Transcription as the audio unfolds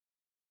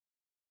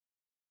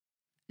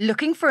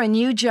Looking for a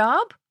new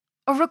job?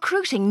 Or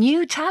recruiting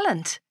new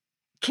talent?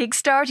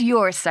 Kickstart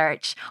your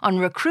search on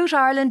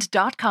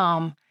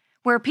recruitireland.com,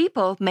 where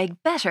people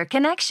make better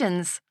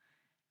connections.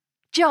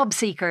 Job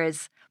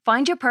seekers,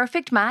 find your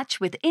perfect match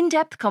with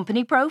in-depth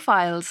company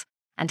profiles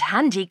and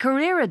handy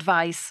career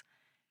advice.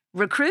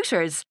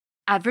 Recruiters,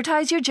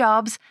 advertise your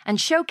jobs and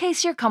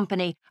showcase your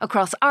company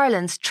across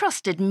Ireland's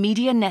trusted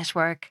media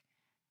network.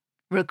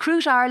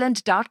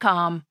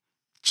 recruitireland.com.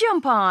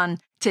 Jump on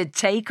to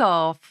take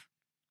off.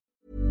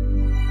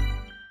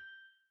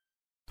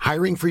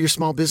 Hiring for your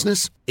small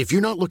business? If you're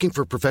not looking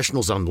for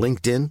professionals on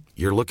LinkedIn,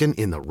 you're looking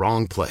in the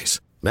wrong place.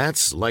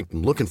 That's like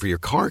looking for your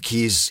car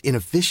keys in a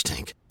fish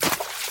tank.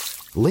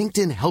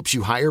 LinkedIn helps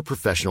you hire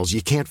professionals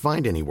you can't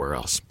find anywhere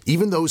else,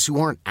 even those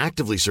who aren't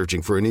actively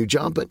searching for a new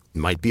job but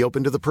might be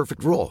open to the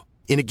perfect role.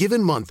 In a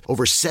given month,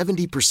 over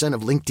 70%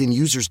 of LinkedIn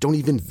users don't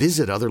even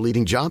visit other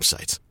leading job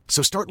sites.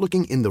 So start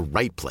looking in the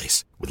right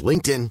place. With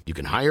LinkedIn, you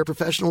can hire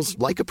professionals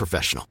like a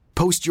professional.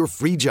 Post your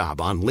free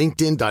job on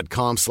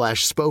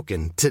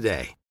linkedin.com/spoken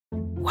today.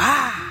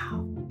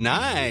 Wow.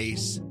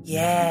 Nice.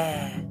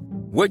 Yeah.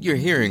 What you're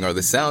hearing are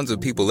the sounds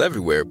of people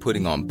everywhere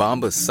putting on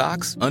Bombas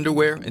socks,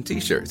 underwear, and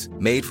T-shirts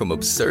made from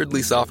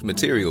absurdly soft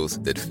materials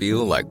that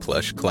feel like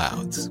plush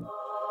clouds.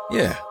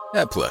 Yeah,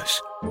 that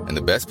plush. And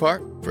the best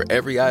part? For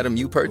every item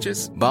you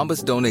purchase,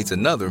 Bombas donates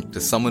another to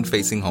someone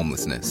facing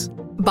homelessness.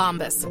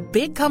 Bombas.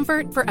 Big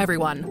comfort for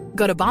everyone.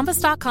 Go to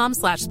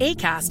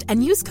bombas.com/ACAST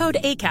and use code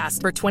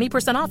ACAST for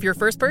 20% off your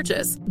first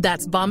purchase.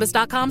 That's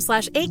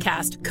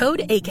bombas.com/ACAST.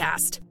 Code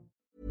ACAST.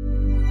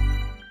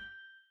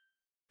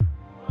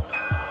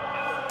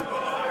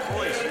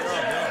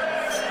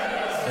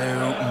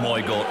 Oh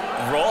my god,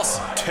 Ross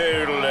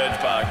total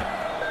edge bag.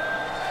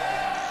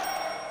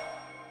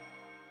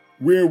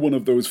 We're one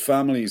of those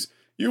families.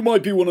 You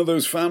might be one of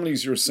those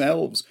families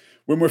yourselves.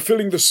 When we're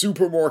filling the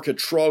supermarket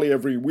trolley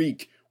every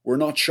week, we're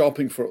not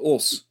shopping for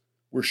us.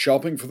 We're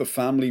shopping for the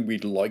family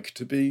we'd like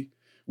to be,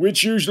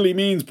 which usually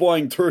means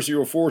buying 30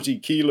 or 40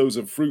 kilos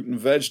of fruit and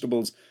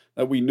vegetables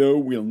that we know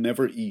we'll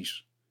never eat.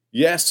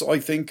 Yes, I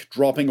think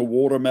dropping a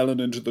watermelon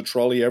into the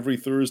trolley every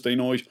Thursday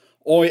night,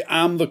 I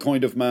am the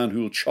kind of man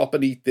who'll chop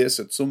and eat this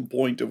at some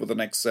point over the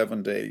next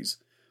 7 days.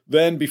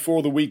 Then,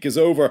 before the week is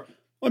over,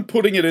 I'm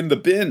putting it in the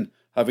bin,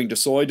 having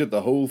decided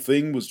the whole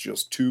thing was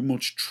just too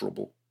much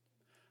trouble.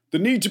 The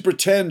need to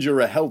pretend you're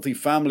a healthy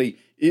family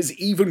is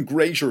even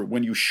greater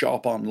when you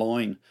shop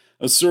online.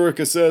 As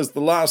Surica says,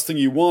 the last thing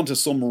you want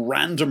is some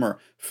randomer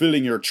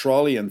filling your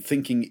trolley and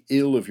thinking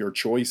ill of your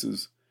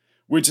choices.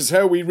 Which is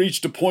how we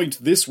reached a point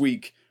this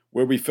week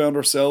where we found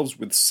ourselves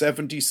with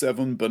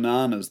 77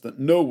 bananas that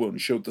no one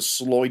showed the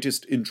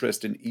slightest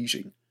interest in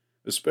eating,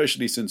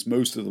 especially since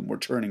most of them were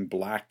turning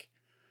black.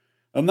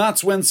 And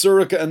that's when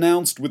Surica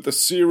announced with the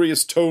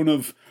serious tone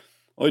of,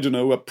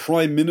 a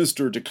prime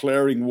minister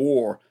declaring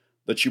war,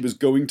 that she was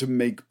going to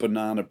make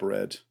banana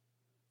bread.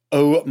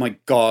 Oh my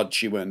God,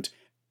 she went.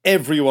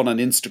 Everyone on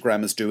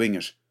Instagram is doing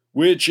it,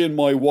 which in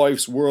my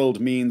wife's world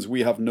means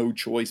we have no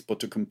choice but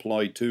to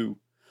comply too.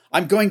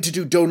 I'm going to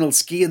do Donald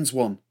Skehan's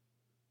one.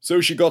 So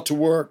she got to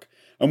work,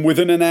 and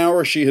within an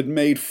hour she had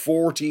made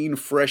 14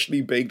 freshly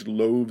baked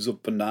loaves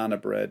of banana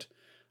bread.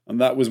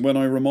 And that was when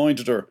I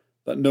reminded her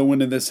that no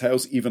one in this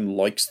house even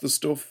likes the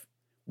stuff.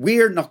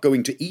 We're not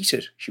going to eat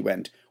it, she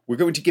went. We're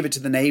going to give it to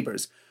the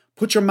neighbours.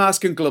 Put your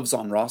mask and gloves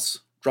on,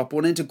 Ross. Drop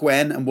one into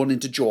Gwen and one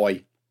into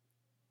Joy.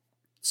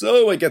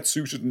 So I get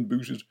suited and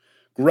booted,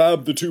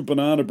 grab the 2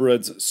 banana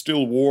breads,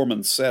 still warm,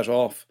 and set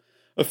off.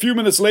 A few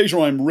minutes later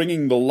I'm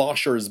ringing the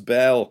losher's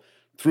bell.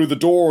 Through the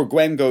door,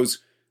 Gwen goes,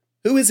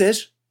 "Who is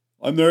it?"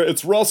 I'm there,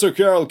 "It's Ross or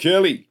Carol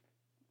Kelly."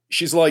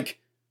 She's like,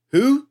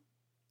 "Who?"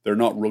 They're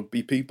not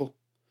rugby people.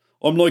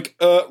 I'm like,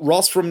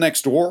 Ross from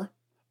next door."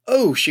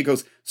 "Oh," she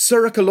goes,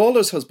 "Surica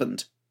Lawler's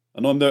husband."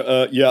 And I'm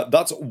there, yeah,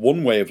 that's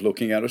one way of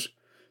looking at it.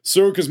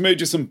 Surica's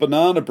made you some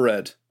banana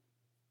bread.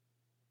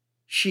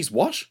 She's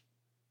what?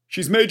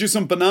 She's made you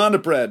some banana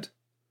bread.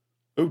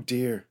 Oh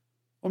dear.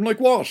 I'm like,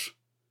 what?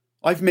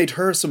 I've made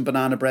her some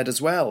banana bread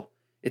as well.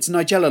 It's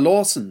Nigella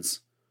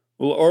Lawson's.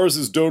 Well, ours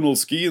is Donald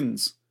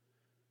Skehan's.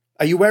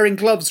 Are you wearing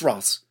gloves,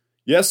 Ross?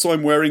 Yes,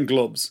 I'm wearing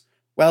gloves.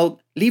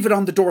 Well, leave it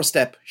on the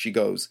doorstep, she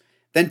goes.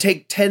 Then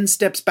take 10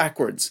 steps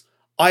backwards.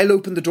 I'll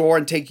open the door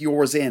and take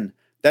yours in.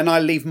 Then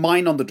I'll leave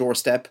mine on the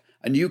doorstep,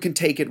 and you can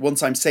take it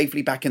once I'm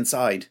safely back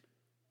inside.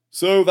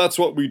 So that's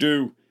what we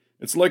do.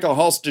 It's like a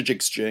hostage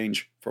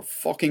exchange for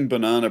fucking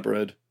banana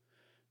bread.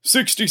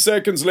 60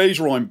 seconds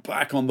later, I'm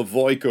back on the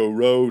Vico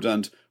Road,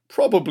 and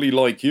probably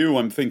like you,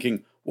 I'm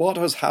thinking, what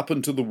has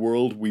happened to the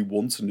world we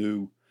once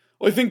knew?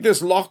 I think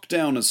this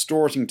lockdown is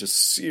starting to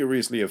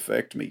seriously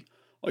affect me.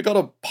 I got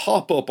a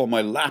pop-up on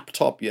my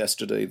laptop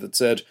yesterday that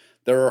said,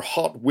 "There are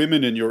hot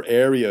women in your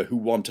area who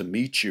want to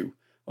meet you."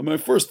 And my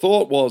first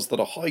thought was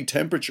that a high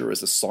temperature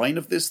is a sign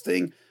of this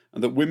thing,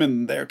 and that women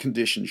in their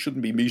condition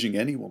shouldn't be meeting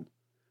anyone.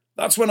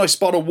 That's when I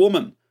spot a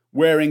woman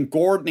wearing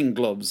gardening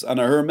gloves and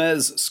a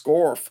Hermes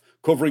scarf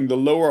covering the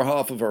lower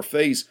half of her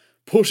face,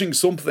 putting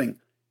something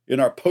in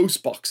our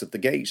postbox at the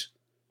gate.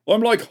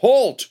 I'm like,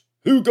 "Halt!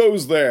 Who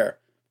goes there?"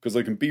 because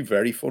I can be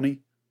very funny.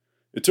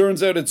 It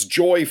turns out it's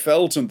Joy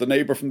Felton, the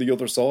neighbour from the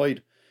other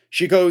side.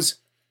 She goes,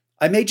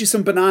 I made you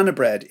some banana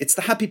bread. It's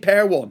the happy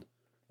pear one.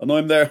 And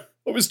I'm there,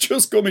 I was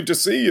just coming to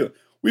see you.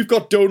 We've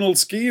got Donald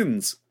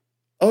Skeans.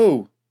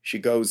 Oh, she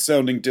goes,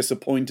 sounding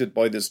disappointed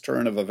by this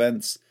turn of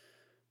events.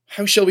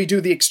 How shall we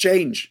do the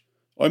exchange?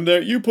 I'm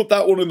there, you put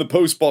that one in the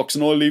post box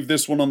and I'll leave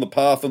this one on the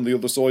path on the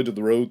other side of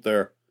the road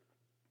there.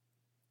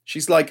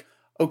 She's like,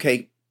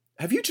 okay,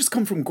 have you just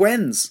come from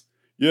Gwen's?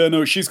 Yeah,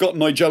 no, she's got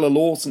Nigella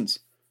Lawson's.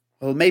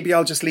 Well, maybe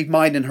I'll just leave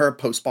mine in her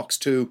post box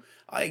too.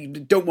 I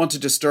don't want to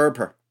disturb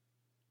her.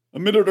 A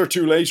minute or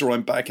two later,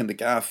 I'm back in the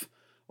gaff.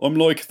 I'm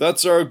like,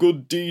 that's our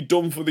good deed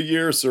done for the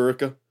year,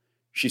 Sorcha.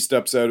 She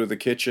steps out of the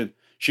kitchen.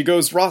 She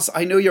goes, Ross,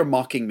 I know you're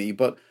mocking me,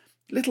 but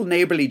little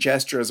neighbourly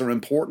gestures are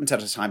important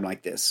at a time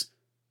like this.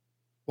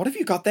 What have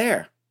you got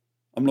there?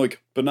 I'm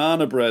like,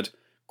 banana bread.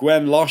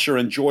 Gwen Losher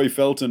and Joy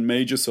Felton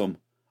made you some.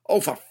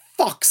 Oh, for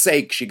fuck's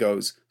sake, she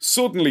goes,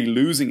 suddenly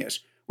losing it.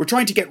 We're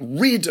trying to get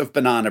rid of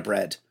banana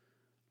bread.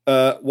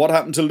 What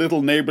happened to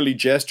little neighbourly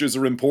gestures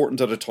are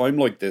important at a time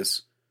like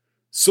this?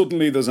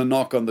 Suddenly there's a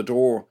knock on the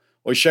door.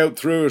 I shout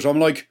through it. I'm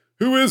like,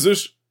 who is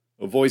it?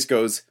 A voice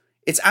goes,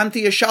 it's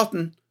Anthea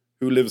Shotton,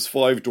 who lives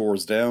 5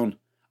 doors down.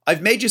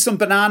 I've made you some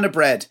banana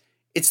bread.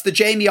 It's the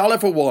Jamie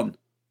Oliver one.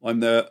 I'm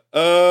there,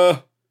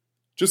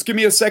 just give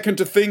me a second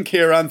to think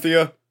here,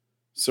 Anthea.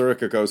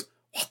 Sorcha goes,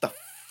 what the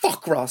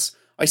fuck, Ross?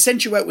 I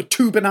sent you out with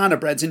 2 banana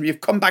breads and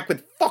you've come back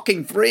with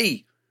fucking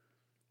 3.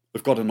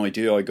 I've got an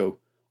idea, I go.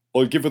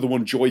 I'll give her the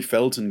one Joy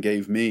Felton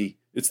gave me.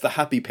 It's the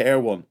happy pear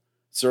one.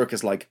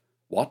 Sorcha's like,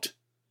 what?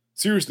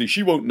 Seriously,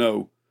 she won't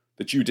know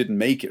that you didn't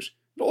make it.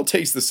 It all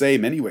tastes the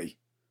same anyway.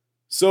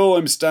 So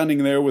I'm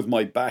standing there with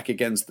my back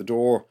against the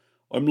door.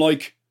 I'm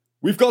like,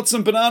 we've got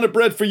some banana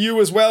bread for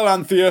you as well,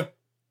 Anthea.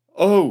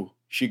 Oh,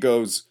 she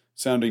goes,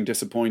 sounding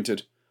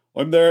disappointed.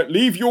 I'm there,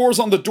 leave yours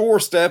on the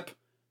doorstep,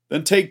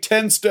 then take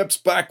 10 steps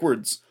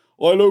backwards.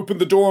 I'll open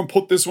the door and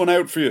put this one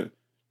out for you.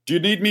 Do you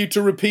need me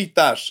to repeat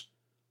that?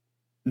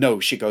 No,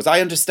 she goes,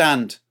 I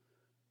understand.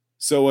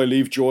 So I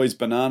leave Joy's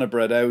banana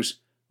bread out,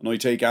 and I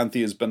take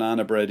Anthea's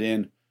banana bread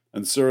in,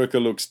 and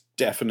Sorcha looks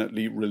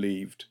definitely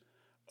relieved.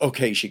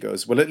 Okay, she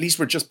goes, well, at least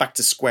we're just back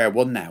to square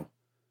one now.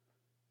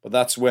 But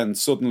that's when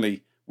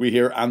suddenly we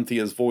hear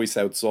Anthea's voice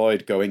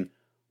outside going,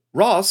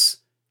 Ross,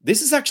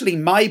 this is actually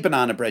my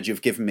banana bread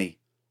you've given me.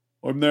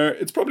 I'm there,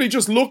 it's probably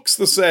just looks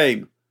the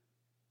same.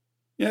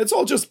 Yeah, it's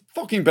all just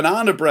fucking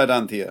banana bread,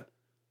 Anthea.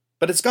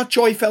 But it's got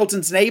Joy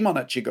Felton's name on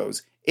it, she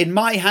goes, in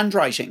my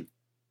handwriting.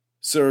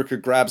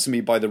 Sorcha grabs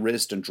me by the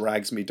wrist and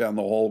drags me down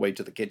the hallway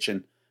to the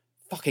kitchen.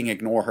 Fucking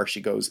ignore her,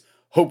 she goes.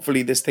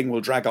 Hopefully this thing will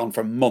drag on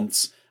for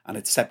months, and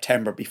it's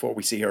September before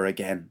we see her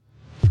again.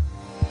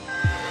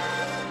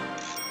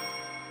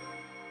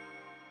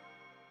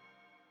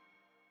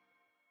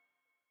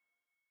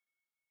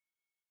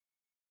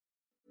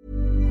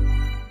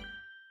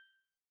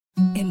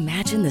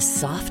 Imagine the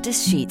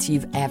softest sheets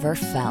you've ever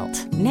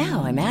felt.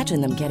 Now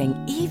imagine them getting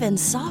even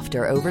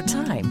softer over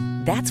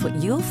time. That's what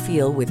you'll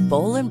feel with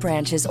Boll &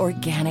 Branch's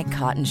organic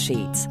cotton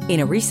sheets. In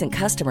a recent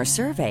customer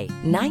survey,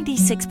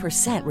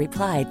 96%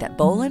 replied that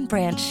Boll &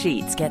 Branch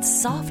sheets get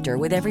softer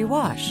with every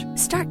wash.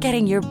 Start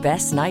getting your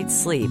best night's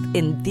sleep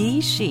in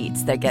these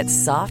sheets that get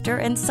softer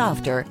and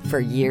softer for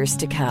years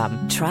to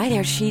come. Try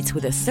their sheets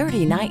with a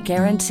 30-night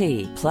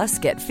guarantee. Plus,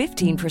 get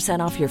 15%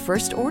 off your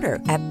first order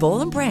at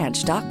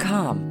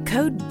bollandbranch.com.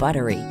 Code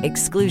BUTTERY.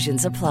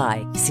 Exclusions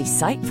apply. See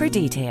site for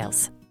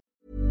details.